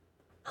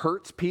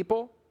hurts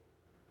people,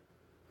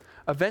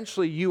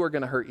 eventually you are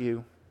going to hurt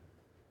you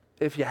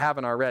if you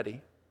haven't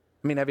already.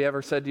 I mean, have you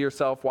ever said to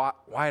yourself,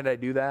 why did I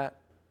do that?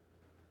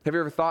 Have you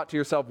ever thought to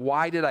yourself,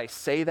 why did I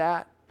say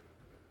that?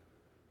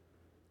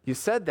 You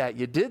said that,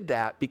 you did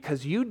that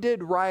because you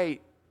did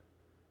right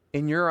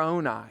in your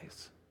own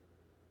eyes,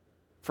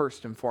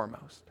 first and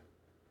foremost.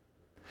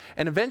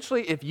 And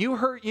eventually, if you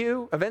hurt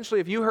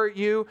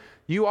you,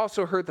 you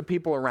also hurt the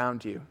people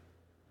around you.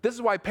 This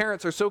is why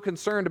parents are so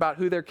concerned about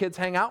who their kids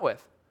hang out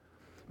with.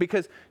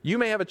 Because you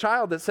may have a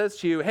child that says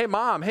to you, hey,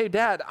 mom, hey,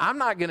 dad, I'm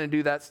not going to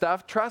do that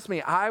stuff. Trust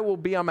me, I will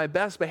be on my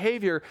best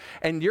behavior.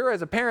 And you're,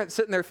 as a parent,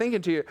 sitting there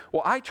thinking to you,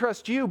 well, I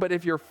trust you, but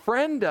if your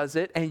friend does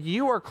it and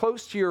you are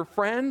close to your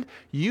friend,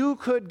 you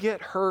could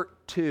get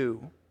hurt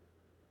too.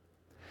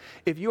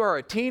 If you are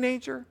a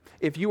teenager,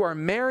 if you are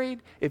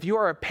married, if you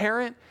are a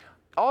parent,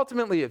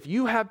 ultimately, if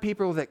you have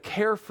people that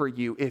care for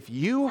you, if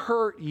you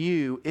hurt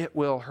you, it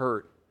will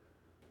hurt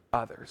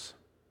others.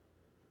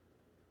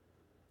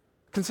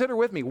 Consider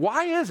with me,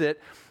 why is it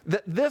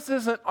that this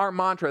isn't our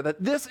mantra,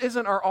 that this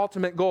isn't our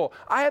ultimate goal?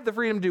 I have the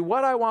freedom to do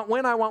what I want,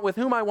 when I want, with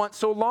whom I want,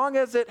 so long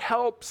as it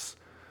helps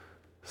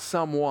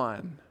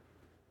someone,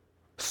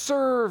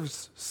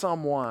 serves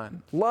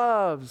someone,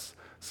 loves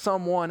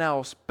someone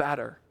else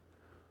better.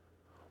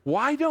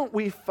 Why don't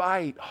we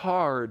fight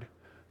hard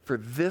for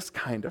this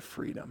kind of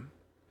freedom?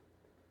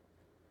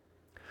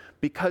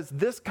 Because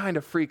this kind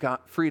of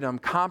freedom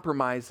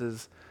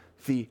compromises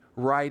the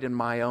right in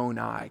my own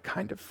eye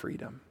kind of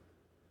freedom.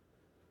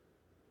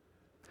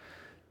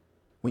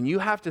 When you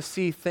have to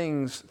see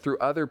things through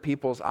other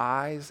people's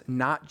eyes,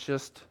 not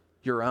just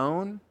your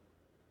own,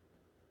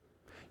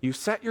 you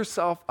set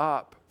yourself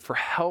up for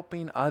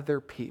helping other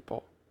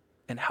people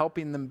and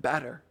helping them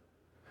better.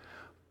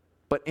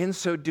 But in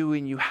so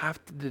doing, you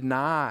have to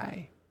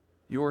deny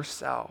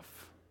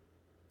yourself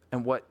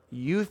and what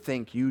you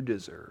think you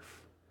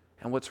deserve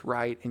and what's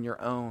right in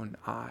your own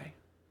eye.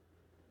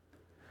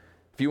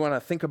 If you want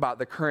to think about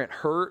the current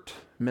hurt,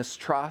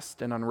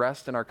 mistrust, and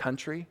unrest in our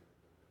country,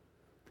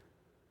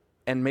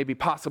 and maybe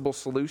possible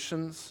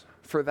solutions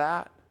for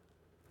that,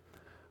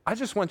 I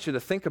just want you to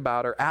think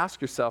about or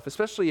ask yourself,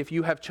 especially if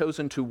you have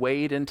chosen to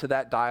wade into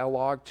that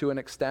dialogue to an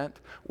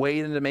extent,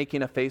 wade into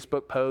making a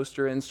Facebook post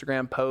or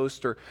Instagram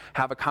post or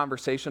have a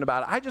conversation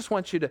about it. I just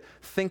want you to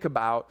think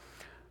about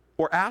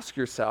or ask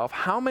yourself,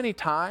 how many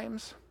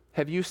times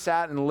have you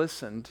sat and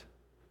listened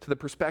to the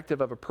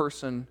perspective of a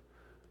person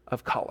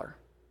of color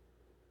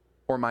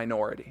or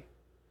minority?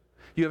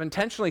 You have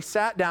intentionally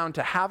sat down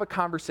to have a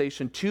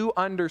conversation to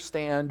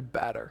understand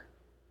better.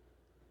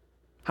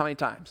 How many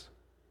times?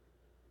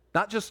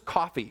 Not just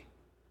coffee,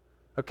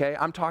 okay?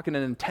 I'm talking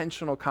an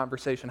intentional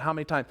conversation. How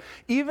many times?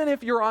 Even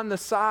if you're on the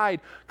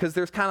side, because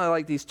there's kind of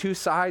like these two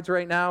sides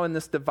right now in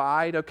this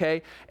divide,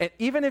 okay? And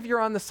even if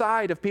you're on the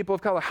side of people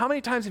of color, how many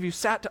times have you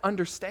sat to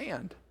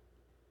understand?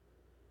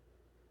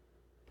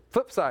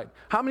 Flip side,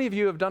 how many of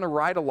you have done a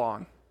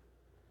ride-along?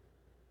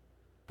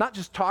 Not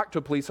just talk to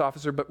a police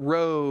officer, but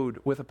rode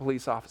with a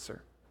police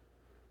officer.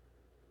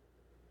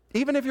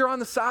 Even if you're on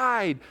the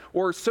side,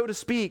 or so to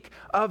speak,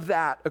 of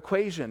that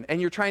equation,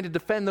 and you're trying to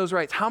defend those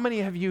rights, how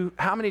many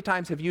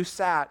times have you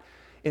sat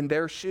in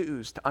their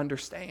shoes to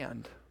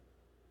understand?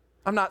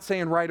 I'm not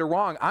saying right or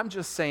wrong. I'm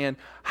just saying,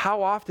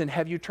 how often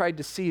have you tried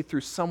to see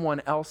through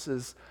someone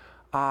else's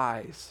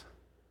eyes?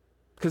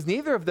 Because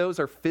neither of those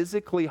are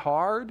physically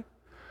hard,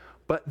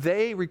 but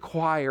they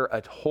require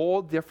a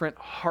whole different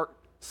heart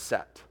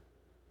set.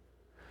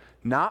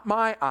 Not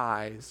my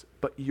eyes,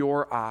 but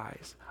your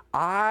eyes.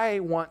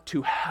 I want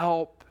to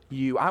help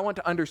you. I want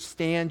to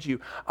understand you.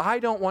 I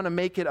don't want to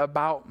make it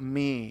about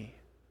me.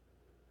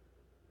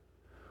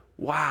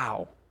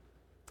 Wow.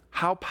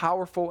 How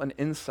powerful an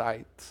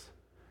insight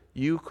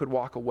you could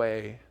walk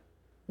away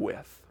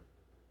with.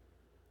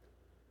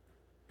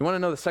 You want to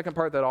know the second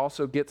part that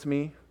also gets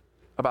me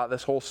about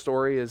this whole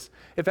story is,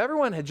 if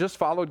everyone had just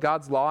followed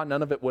God's law,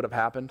 none of it would have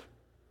happened.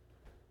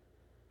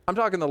 I'm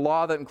talking the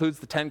law that includes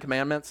the 10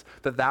 Commandments,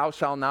 the thou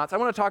shalt nots. I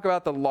want to talk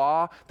about the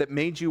law that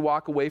made you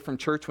walk away from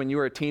church when you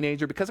were a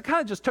teenager, because it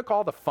kind of just took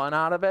all the fun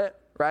out of it,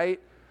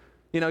 right?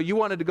 You know, you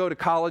wanted to go to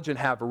college and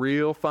have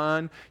real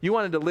fun. You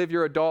wanted to live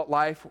your adult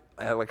life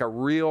like a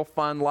real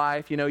fun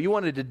life. You know, you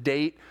wanted to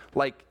date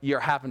like you're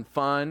having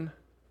fun,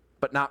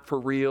 but not for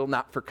real,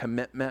 not for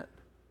commitment.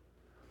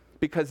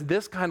 Because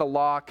this kind of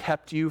law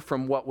kept you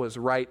from what was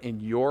right in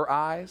your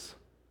eyes.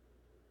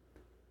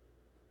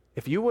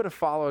 if you would have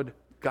followed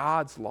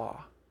God's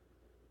law,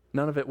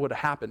 none of it would have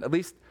happened. At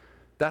least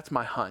that's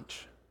my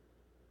hunch.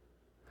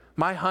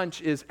 My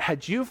hunch is,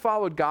 had you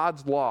followed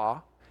God's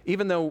law,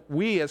 even though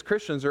we as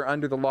Christians are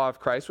under the law of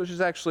Christ, which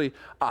is actually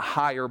a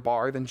higher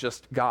bar than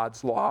just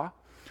God's law,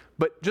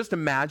 but just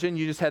imagine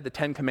you just had the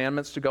 10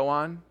 Commandments to go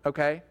on,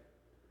 okay?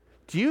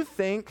 Do you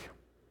think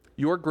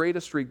your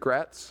greatest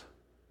regrets,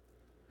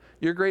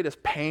 your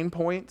greatest pain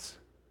points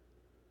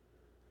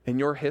in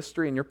your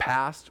history, in your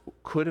past,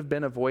 could have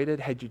been avoided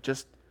had you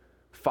just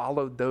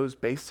followed those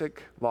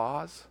basic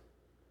laws?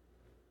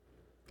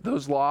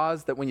 Those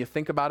laws that when you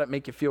think about it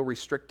make you feel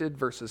restricted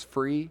versus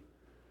free.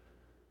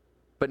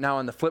 But now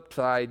on the flip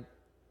side,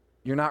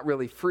 you're not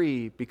really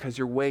free because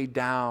you're weighed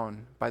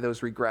down by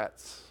those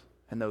regrets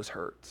and those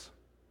hurts.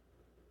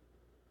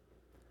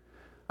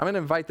 I'm going to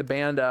invite the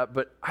band up,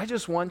 but I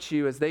just want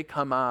you, as they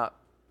come up,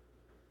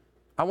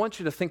 I want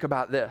you to think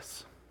about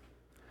this,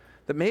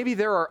 that maybe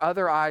there are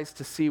other eyes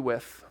to see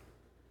with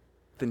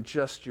than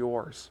just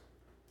yours.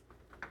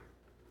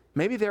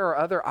 Maybe there are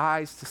other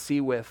eyes to see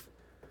with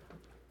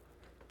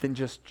than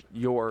just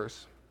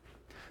yours.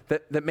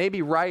 That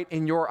maybe right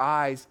in your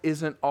eyes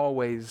isn't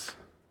always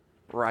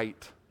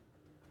right.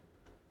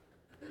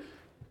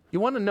 You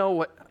want to know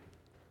what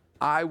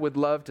I would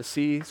love to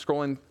see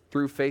scrolling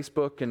through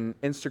Facebook and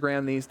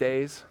Instagram these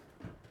days?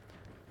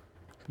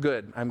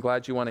 Good. I'm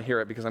glad you want to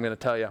hear it because I'm going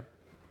to tell you.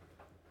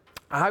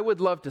 I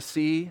would love to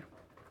see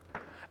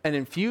an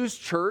infused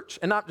church,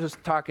 and not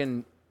just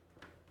talking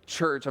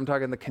church, I'm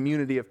talking the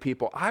community of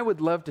people. I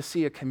would love to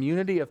see a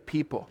community of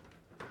people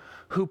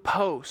who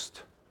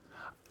post,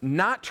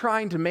 not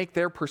trying to make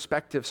their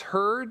perspectives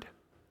heard.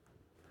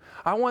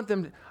 I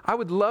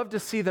would love to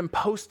see them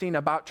posting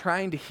about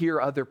trying to hear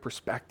other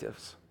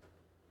perspectives.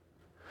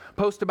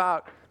 Post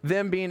about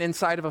them being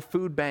inside of a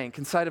food bank,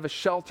 inside of a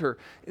shelter,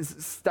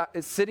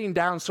 sitting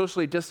down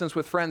socially distanced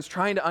with friends,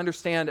 trying to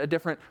understand a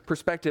different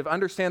perspective,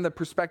 understand the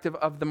perspective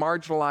of the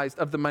marginalized,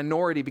 of the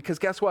minority, because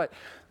guess what?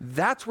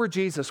 That's where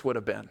Jesus would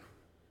have been.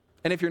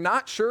 And if you're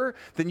not sure,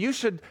 then you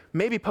should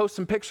maybe post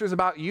some pictures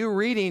about you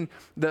reading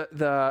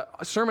the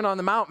Sermon on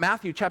the Mount,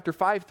 Matthew chapter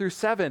 5 through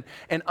 7,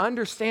 and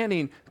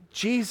understanding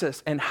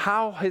Jesus and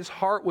how his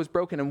heart was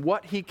broken and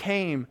what he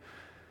came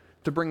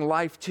to bring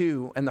life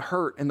to and the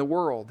hurt in the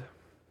world.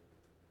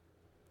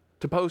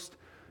 To post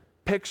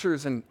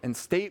pictures and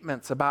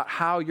statements about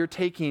how you're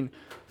taking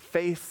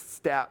faith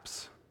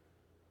steps,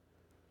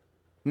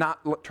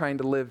 not trying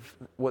to live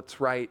what's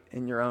right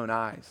in your own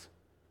eyes.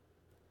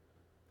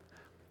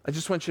 I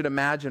just want you to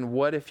imagine,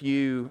 what if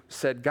you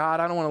said,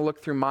 God, I don't want to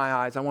look through my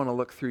eyes, I want to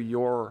look through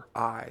your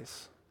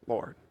eyes,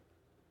 Lord.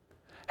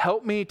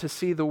 Help me to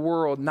see the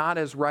world not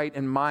as right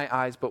in my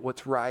eyes, but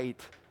what's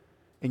right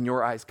in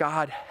your eyes.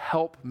 God,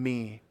 help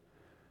me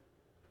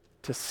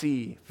to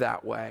see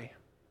that way.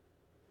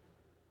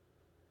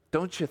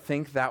 Don't you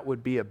think that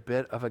would be a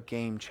bit of a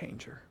game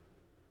changer?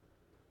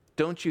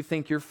 Don't you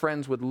think your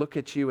friends would look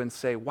at you and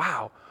say,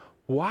 wow,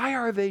 why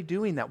are they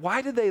doing that?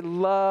 Why do they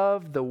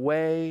love the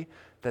way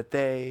that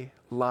they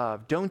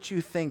love? Don't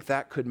you think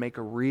that could make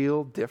a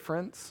real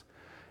difference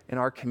in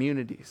our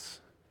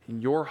communities,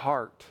 in your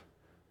heart,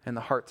 and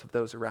the hearts of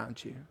those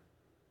around you?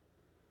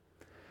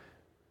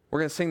 We're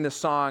going to sing this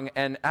song,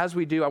 and as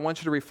we do, I want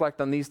you to reflect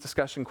on these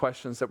discussion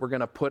questions that we're going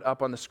to put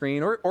up on the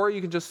screen, or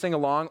you can just sing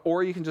along,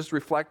 or you can just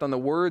reflect on the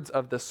words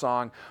of this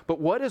song.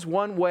 But what is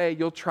one way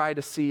you'll try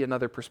to see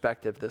another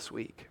perspective this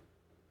week?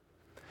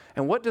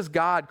 And what does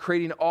God,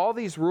 creating all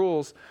these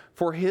rules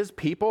for his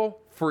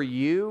people, for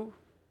you,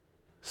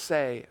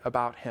 say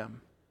about him?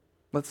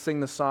 Let's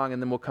sing the song,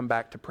 and then we'll come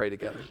back to pray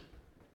together.